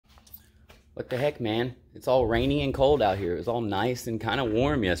What the heck, man? It's all rainy and cold out here. It was all nice and kind of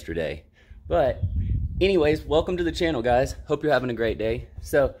warm yesterday. But anyways, welcome to the channel, guys. Hope you're having a great day.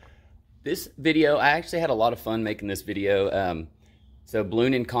 So this video, I actually had a lot of fun making this video. So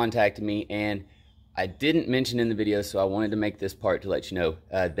Bluenin contacted me, and I didn't mention in the video, so I wanted to make this part to let you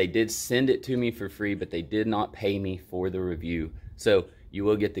know. They did send it to me for free, but they did not pay me for the review. So you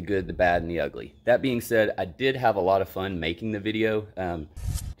will get the good, the bad, and the ugly. That being said, I did have a lot of fun making the video.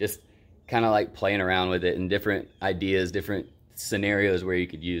 Just kind of like playing around with it and different ideas, different scenarios where you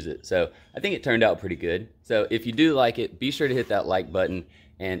could use it. So I think it turned out pretty good. So if you do like it, be sure to hit that like button,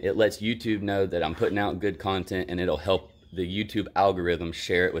 and it lets YouTube know that I'm putting out good content, and it'll help the YouTube algorithm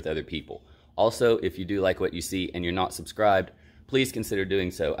share it with other people. Also, if you do like what you see and you're not subscribed, please consider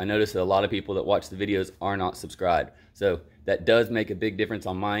doing so. I notice that a lot of people that watch the videos are not subscribed. So that does make a big difference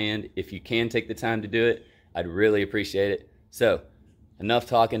on my end. If you can take the time to do it, I'd really appreciate it. So enough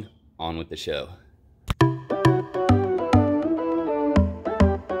talking, on with the show.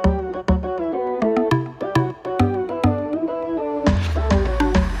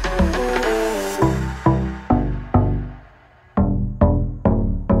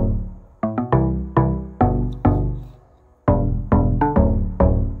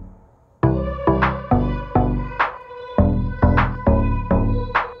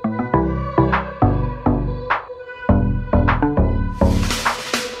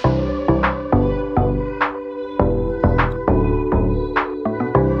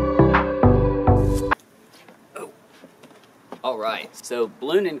 Alright, so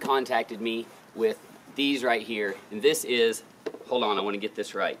Bluenin contacted me with these right here, and this is, hold on, I want to get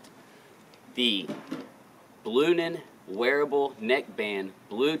this right, the Bluenin wearable neckband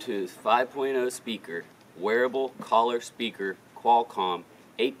Bluetooth 5.0 speaker, wearable collar speaker, Qualcomm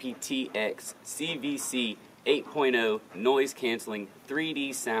aptX CVC 8.0 noise canceling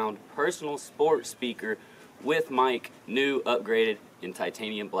 3D sound personal sports speaker with mic, new upgraded in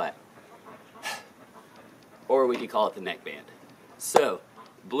titanium black. Or we could call it the neckband. So,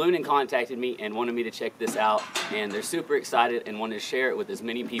 Bluenin contacted me and wanted me to check this out, and they're super excited and wanted to share it with as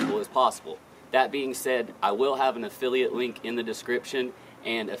many people as possible. That being said, I will have an affiliate link in the description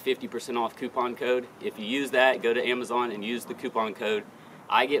and a 50% off coupon code. If you use that, go to Amazon and use the coupon code.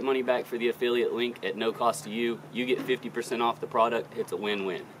 I get money back for the affiliate link at no cost to you. You get 50% off the product. It's a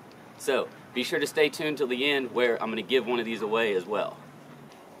win-win. So, be sure to stay tuned till the end, where I'm going to give one of these away as well.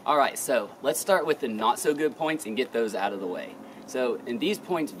 Alright, so let's start with the not so good points and get those out of the way. So, and these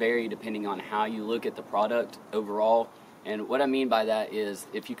points vary depending on how you look at the product overall. And what I mean by that is,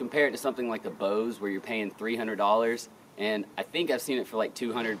 if you compare it to something like the Bose, where you're paying $300, and I think I've seen it for like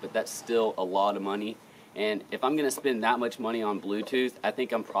 $200, but that's still a lot of money. And if I'm going to spend that much money on Bluetooth, I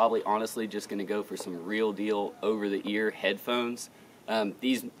think I'm probably honestly just going to go for some real deal over-the-ear headphones.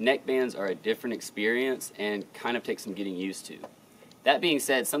 These neckbands are a different experience and kind of take some getting used to. That being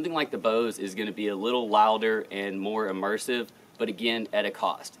said, something like the Bose is going to be a little louder and more immersive, but again, at a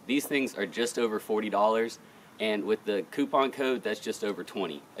cost. These things are just over $40, and with the coupon code, that's just over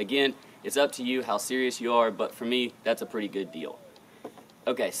 $20. Again, it's up to you how serious you are, but for me, that's a pretty good deal.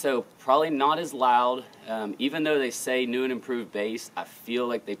 Okay, so probably not as loud. Even though they say new and improved bass, I feel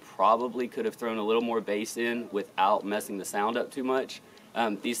like they probably could have thrown a little more bass in without messing the sound up too much.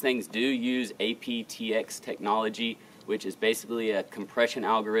 These things do use aptX technology, which is basically a compression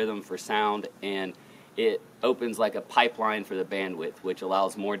algorithm for sound, and it opens like a pipeline for the bandwidth, which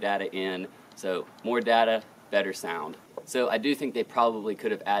allows more data in. So more data, better sound. So I do think they probably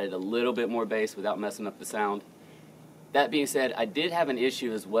could have added a little bit more bass without messing up the sound. That being said, I did have an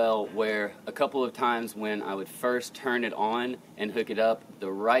issue as well, where a couple of times when I would first turn it on and hook it up,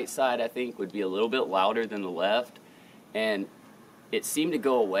 the right side I think would be a little bit louder than the left, and it seemed to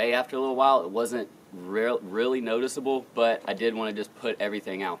go away after a little while. It wasn't really noticeable, but I did want to just put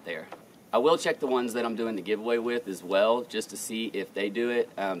everything out there. I will check the ones that I'm doing the giveaway with as well, just to see if they do it.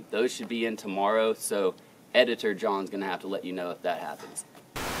 Those should be in tomorrow, so editor John's going to have to let you know if that happens.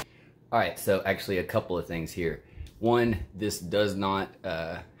 Alright, so actually a couple of things here. One, this does not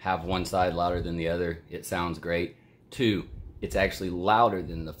have one side louder than the other. It sounds great. Two, it's actually louder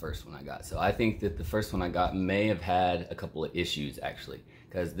than the first one I got. So I think that the first one I got may have had a couple of issues actually,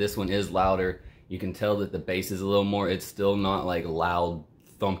 because this one is louder. You can tell that the bass is a little more. It's still not like loud,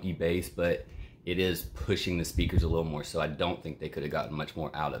 thunky bass, but it is pushing the speakers a little more, so I don't think they could have gotten much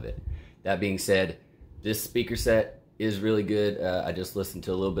more out of it. That being said, this speaker set is really good. I just listened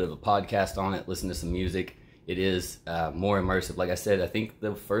to a little bit of a podcast on it, listened to some music. It is more immersive. Like I said, I think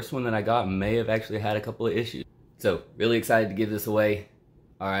the first one that I got may have actually had a couple of issues. So, really excited to give this away.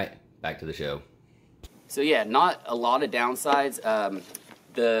 Alright, back to the show. So yeah, not a lot of downsides.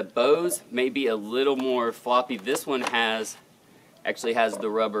 The bows may be a little more floppy. This one actually has the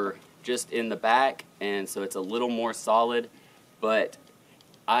rubber just in the back, and so it's a little more solid, but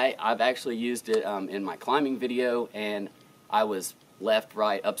I've actually used it in my climbing video, and I was left,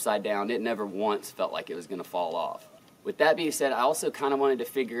 right, upside down. It never once felt like it was going to fall off. With that being said, I also kind of wanted to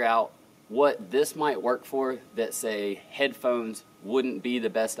figure out what this might work for that, say, headphones wouldn't be the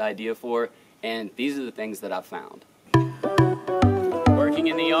best idea for, and these are the things that I've found. Working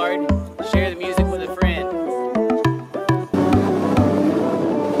in the yard, share the music with a friend.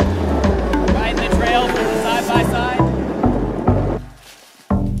 Riding the trail from the side by side.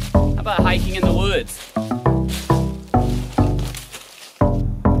 How about hiking in the woods?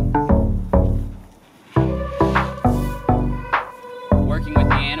 Working with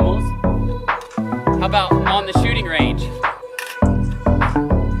the animals. How about on the shooting range?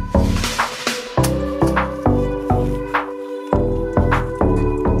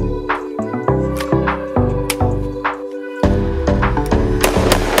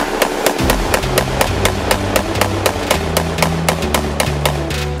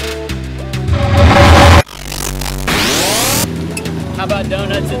 How about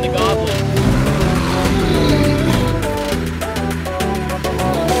donuts in the goblet?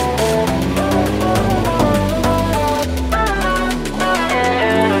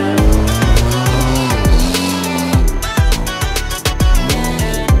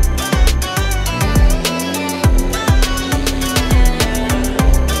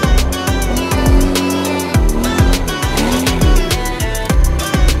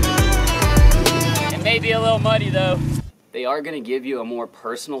 It may be a little muddy though. They are going to give you a more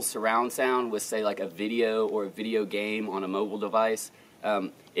personal surround sound with, say, like a video or a video game on a mobile device.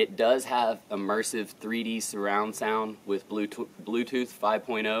 It does have immersive 3D surround sound with Bluetooth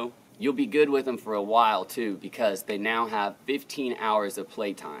 5.0. You'll be good with them for a while too, because they now have 15 hours of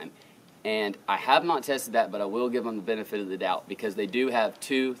playtime. And I have not tested that, but I will give them the benefit of the doubt, because they do have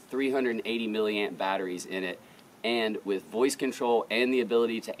two 380 milliamp batteries in it, and with voice control and the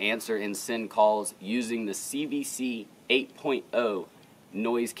ability to answer and send calls using the CVC 8.0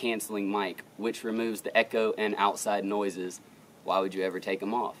 noise canceling mic, which removes the echo and outside noises. Why would you ever take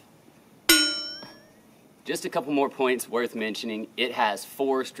them off? Just a couple more points worth mentioning. It has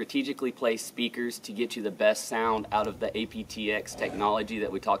 4 strategically placed speakers to get you the best sound out of the aptX technology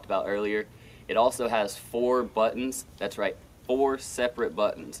that we talked about earlier. It also has 4 buttons. That's right, 4 separate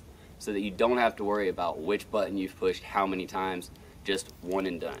buttons, so that you don't have to worry about which button you've pushed how many times, just one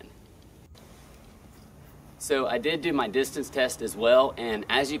and done. So I did do my distance test as well, and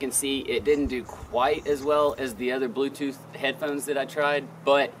as you can see, it didn't do quite as well as the other Bluetooth headphones that I tried,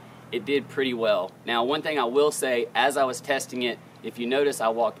 but it did pretty well. Now, one thing I will say, as I was testing it, if you notice, I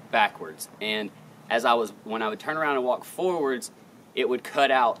walked backwards, and when I would turn around and walk forwards, it would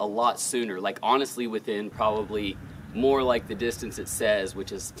cut out a lot sooner, like honestly within probably more like the distance it says,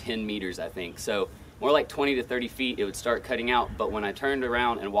 which is 10 meters, I think. So more like 20 to 30 feet, it would start cutting out, but when I turned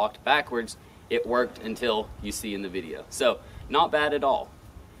around and walked backwards, it worked until you see in the video. So not bad at all.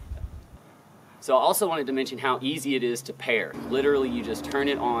 So I also wanted to mention how easy it is to pair. Literally, you just turn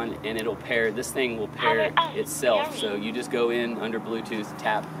it on and it'll pair. This thing will pair itself. So you just go in under Bluetooth,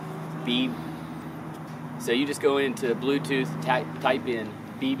 tap B. So you just go into Bluetooth, type in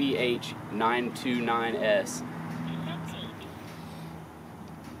BBH929S.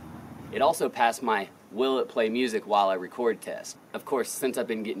 It also passed my will it play music while I record test. Of course, since I've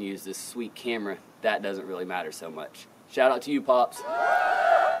been getting to use this sweet camera, that doesn't really matter so much. Shout out to you, Pops.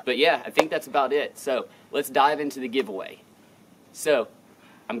 But yeah, I think that's about it. So let's dive into the giveaway. So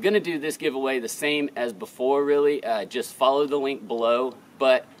I'm going to do this giveaway the same as before, really. Just follow the link below,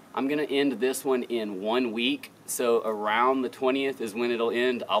 but I'm going to end this one in 1 week. So around the 20th is when it'll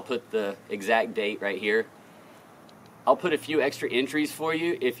end. I'll put the exact date right here. I'll put a few extra entries for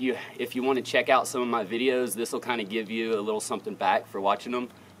you if you want to check out some of my videos. This will kind of give you a little something back for watching them.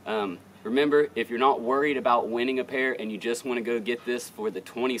 Remember, if you're not worried about winning a pair and you just want to go get this for the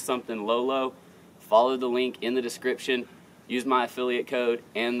 20-something low, follow the link in the description. Use my affiliate code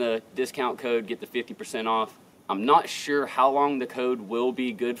and the discount code, get the 50% off. I'm not sure how long the code will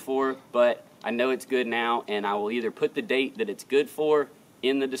be good for, but I know it's good now, and I will either put the date that it's good for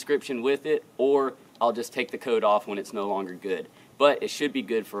in the description with it, or I'll just take the code off when it's no longer good. But it should be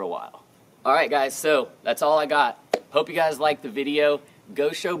good for a while. Alright guys, so that's all I got. Hope you guys liked the video.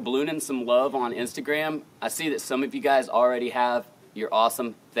 Go show Bluenin some love on Instagram. I see that some of you guys already have. You're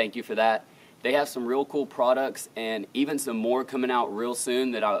awesome. Thank you for that. They have some real cool products and even some more coming out real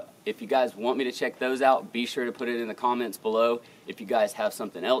soon that if you guys want me to check those out, be sure to put it in the comments below. If you guys have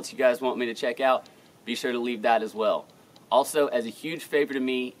something else you guys want me to check out, be sure to leave that as well. Also, as a huge favor to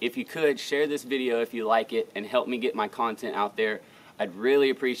me, if you could, share this video if you like it and help me get my content out there. I'd really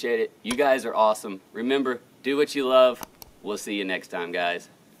appreciate it. You guys are awesome. Remember, do what you love. We'll see you next time, guys.